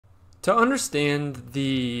To understand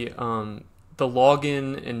the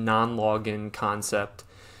login and non-login concept,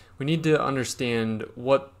 we need to understand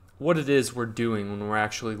what it is we're doing when we're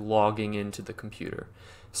actually logging into the computer.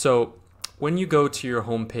 So when you go to your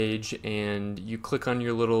home page and you click on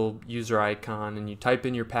your little user icon and you type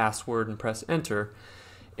in your password and press enter,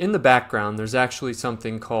 in the background there's actually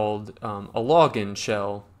something called a login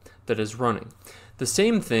shell that is running. The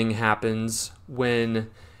same thing happens when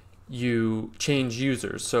you change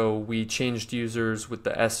users. So we changed users with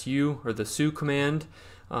the su or the su command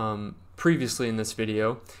previously in this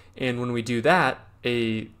video, and when we do that,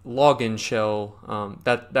 a login shell,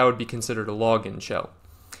 that would be considered a login shell.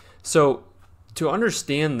 So to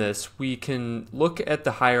understand this, we can look at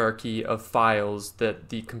the hierarchy of files that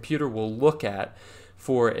the computer will look at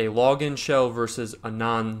for a login shell versus a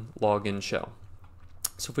non-login shell.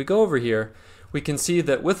 So if we go over here, we can see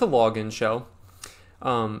that with a login shell,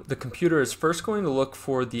 the computer is first going to look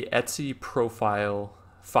for the etc profile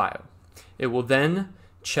file. It will then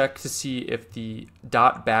check to see if the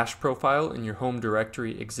 .bash profile in your home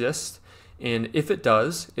directory exists, and if it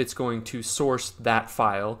does, it's going to source that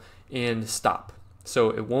file and stop. So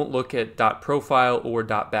it won't look at .profile or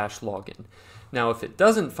 .bash login. Now if it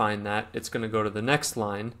doesn't find that, it's going to go to the next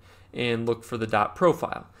line and look for the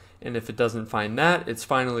 .profile. And if it doesn't find that, it's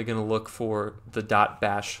finally going to look for the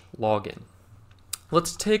 .bash login.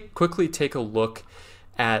 Let's quickly take a look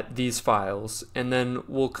at these files, and then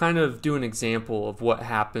we'll kind of do an example of what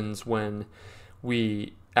happens when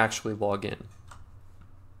we actually log in.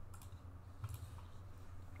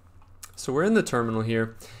 So we're in the terminal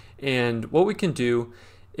here, and what we can do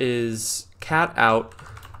is cat out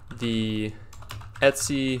the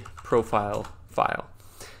etc profile file.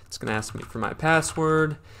 It's going to ask me for my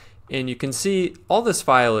password, and you can see all this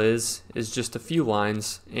file is just a few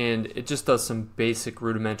lines, and it just does some basic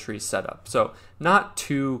rudimentary setup. So not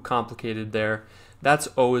too complicated there. That's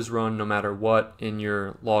always run no matter what in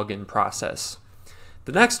your login process.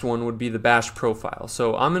 The next one would be the bash profile.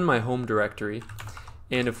 So I'm in my home directory,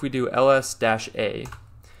 and if we do ls-a,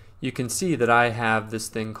 you can see that I have this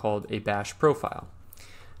thing called a bash profile.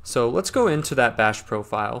 So let's go into that bash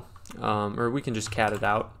profile, or we can just cat it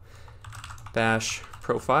out, bash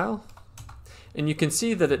profile, and you can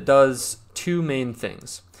see that it does two main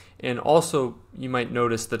things. And also you might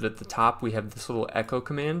notice that at the top we have this little echo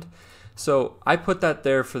command. So I put that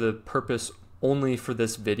there for the purpose only for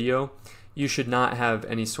this video. You should not have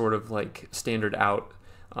any sort of like standard output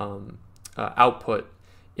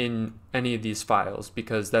in any of these files,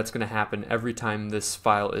 because that's going to happen every time this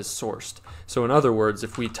file is sourced. So in other words,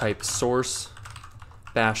 if we type source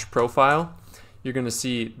bash profile, you're going to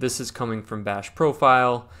see this is coming from bash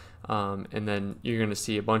profile, and then you're going to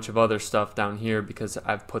see a bunch of other stuff down here because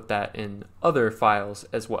I've put that in other files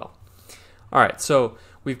as well. Alright, so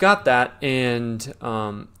we've got that, and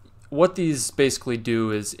what these basically do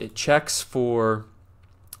is it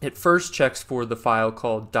first checks for the file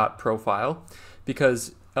called .profile,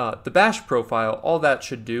 because the bash profile, all that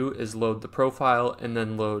should do is load the profile and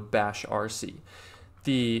then load bashrc.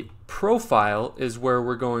 The profile is where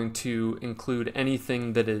we're going to include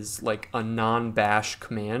anything that is like a non-bash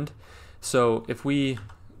command. So if we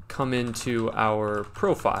come into our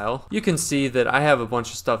profile, you can see that I have a bunch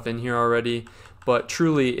of stuff in here already, but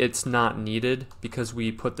truly it's not needed because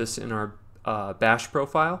we put this in our bash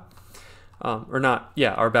profile,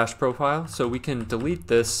 our bash profile. So we can delete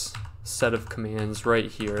this set of commands right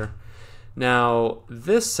here. Now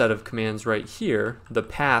this set of commands right here, the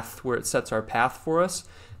path where it sets our path for us,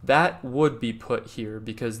 that would be put here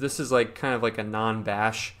because this is like kind of like a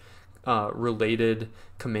non-bash related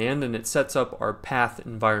command, and it sets up our path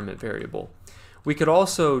environment variable. We could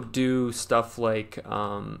also do stuff like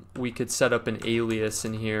we could set up an alias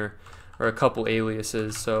in here, or a couple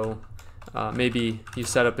aliases. So maybe you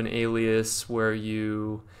set up an alias where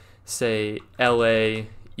you say LA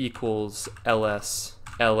equals LS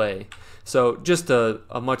LA. So just a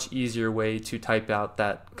much easier way to type out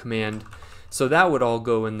that command. So that would all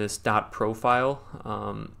go in this .profile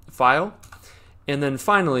file. And then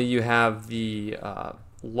finally you have the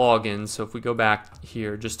login. So if we go back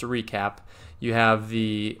here, just to recap, you have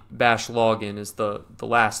the bash login is the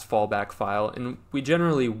last fallback file, and we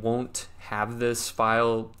generally won't have this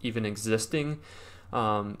file even existing,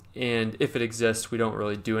 and if it exists we don't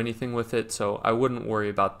really do anything with it, so I wouldn't worry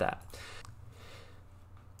about that.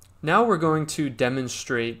 Now we're going to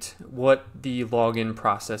demonstrate what the login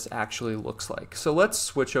process actually looks like. So let's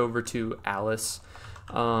switch over to Alice.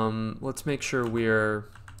 Let's make sure we're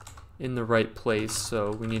in the right place.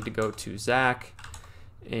 So we need to go to Zach,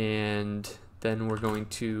 and then we're going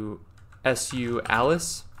to su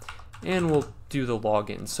Alice, and we'll do the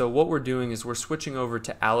login. So what we're doing is we're switching over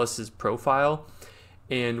to Alice's profile,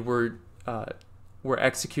 and we're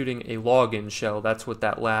executing a login shell. That's what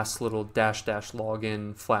that last little dash dash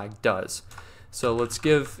login flag does. So let's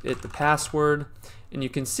give it the password, and you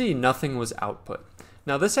can see nothing was output.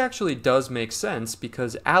 Now this actually does make sense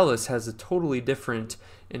because Alice has a totally different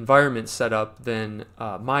environment set up than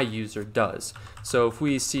my user does. So if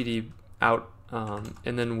we cd out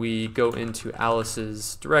and then we go into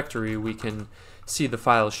Alice's directory, we can see the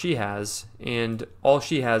file she has, and all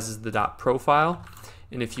she has is the .profile.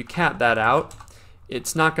 And if you cat that out,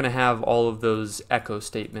 it's not going to have all of those echo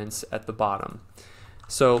statements at the bottom.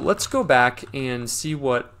 So let's go back and see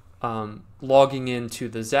what logging into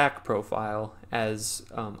the Zach profile as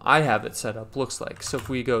I have it set up looks like. So if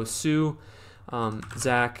we go su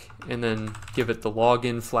Zach and then give it the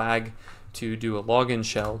login flag to do a login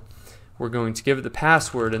shell, we're going to give it the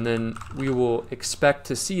password, and then we will expect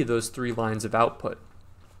to see those 3 lines of output.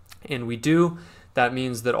 And we do. That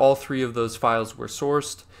means that all 3 of those files were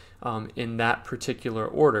sourced in that particular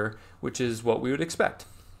order, which is what we would expect.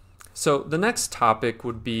 So the next topic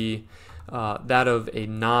would be that of a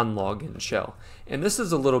non-login shell. And this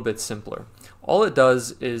is a little bit simpler. All it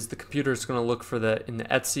does is the computer is going to look for in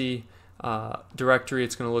the etc directory,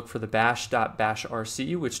 it's going to look for the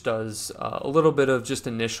bash.bashrc, which does a little bit of just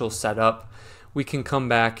initial setup. We can come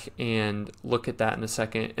back and look at that in a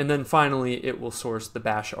second. And then finally, it will source the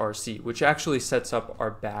bashrc, which actually sets up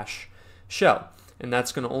our bash shell. And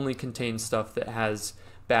that's going to only contain stuff that has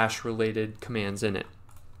bash related commands in it.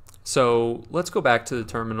 So let's go back to the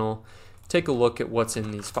terminal, take a look at what's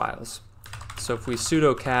in these files. So if we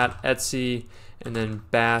sudo cat etc and then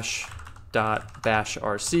bash.bashrc,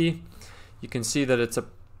 you can see that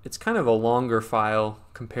it's kind of a longer file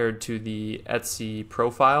compared to the etc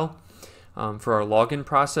profile for our login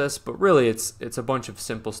process, but really it's a bunch of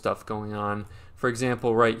simple stuff going on. For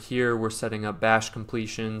example, right here we're setting up bash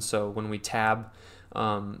completion, so when we tab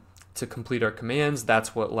to complete our commands,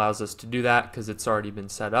 that's what allows us to do that because it's already been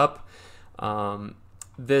set up.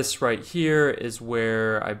 This right here is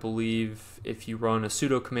where I believe if you run a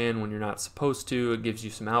sudo command when you're not supposed to, it gives you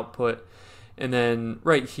some output. And then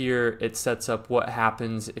right here it sets up what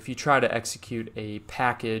happens if you try to execute a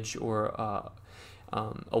package or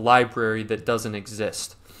a library that doesn't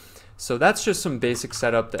exist. So that's just some basic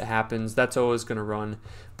setup that happens. That's always going to run.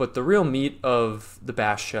 But the real meat of the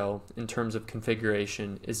bash shell in terms of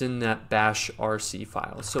configuration is in that bashrc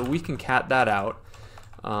file. So we can cat that out.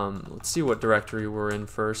 Let's see what directory we're in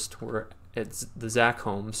first. We're at the Zach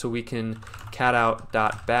home, so we can cat out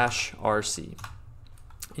 .bashrc.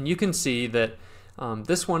 And you can see that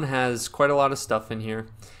this one has quite a lot of stuff in here,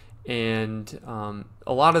 and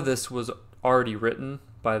a lot of this was already written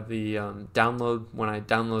by the download when I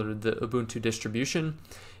downloaded the Ubuntu distribution,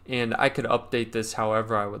 and I could update this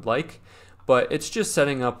however I would like, but it's just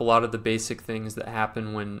setting up a lot of the basic things that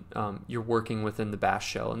happen when you're working within the bash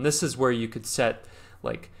shell. And this is where you could set,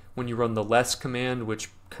 like when you run the less command, which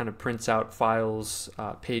kind of prints out files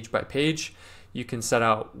page by page, you can set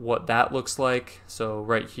out what that looks like. So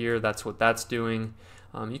right here, that's what that's doing.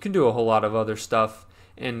 You can do a whole lot of other stuff,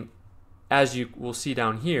 and as you will see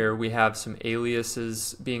down here, we have some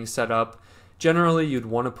aliases being set up. Generally, you'd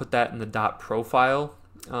want to put that in the .profile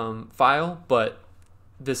file, but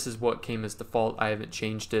this is what came as default. I haven't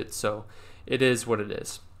changed it, so it is what it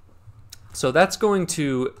is. So that's going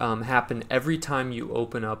to happen every time you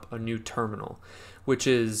open up a new terminal, which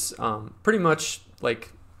is pretty much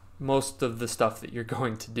like most of the stuff that you're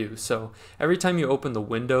going to do. So every time you open the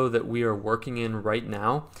window that we are working in right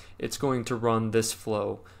now, it's going to run this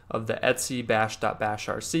flow of the etc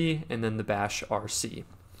bash.bashrc and then the bashrc.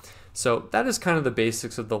 So that is kind of the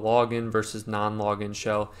basics of the login versus non-login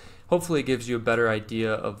shell. Hopefully it gives you a better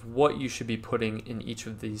idea of what you should be putting in each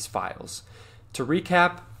of these files. To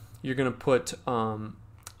recap, you're going to put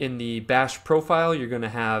in the bash profile, you're going to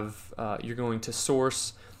have you're going to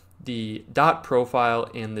source the .profile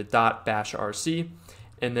and the .bashrc,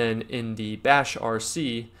 and then in the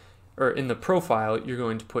bashrc, or in the profile, you're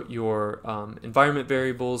going to put your environment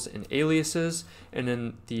variables and aliases, and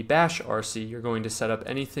in the bashrc, you're going to set up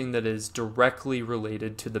anything that is directly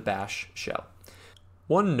related to the bash shell.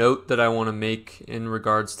 One note that I want to make in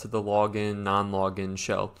regards to the login, non-login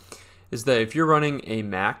shell is that if you're running a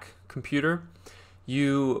Mac computer,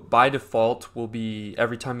 you by default will be,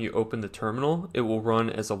 every time you open the terminal, it will run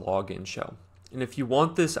as a login shell. And if you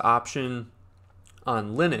want this option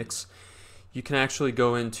on Linux, you can actually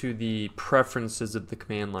go into the preferences of the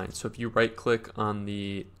command line. So if you right click on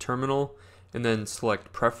the terminal and then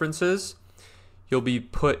select preferences, you'll be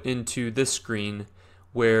put into this screen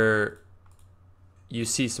where you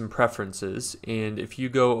see some preferences, and if you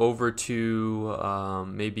go over to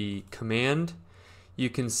maybe command, you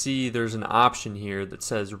can see there's an option here that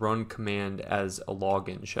says run command as a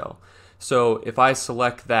login shell. So if I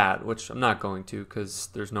select that, which I'm not going to because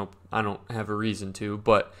I don't have a reason to,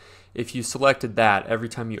 but if you selected that, every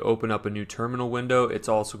time you open up a new terminal window, it's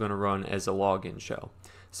also going to run as a login shell.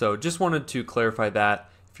 So just wanted to clarify that.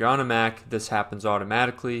 If you're on a Mac, this happens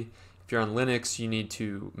automatically. If you're on Linux, you need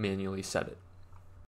to manually set it.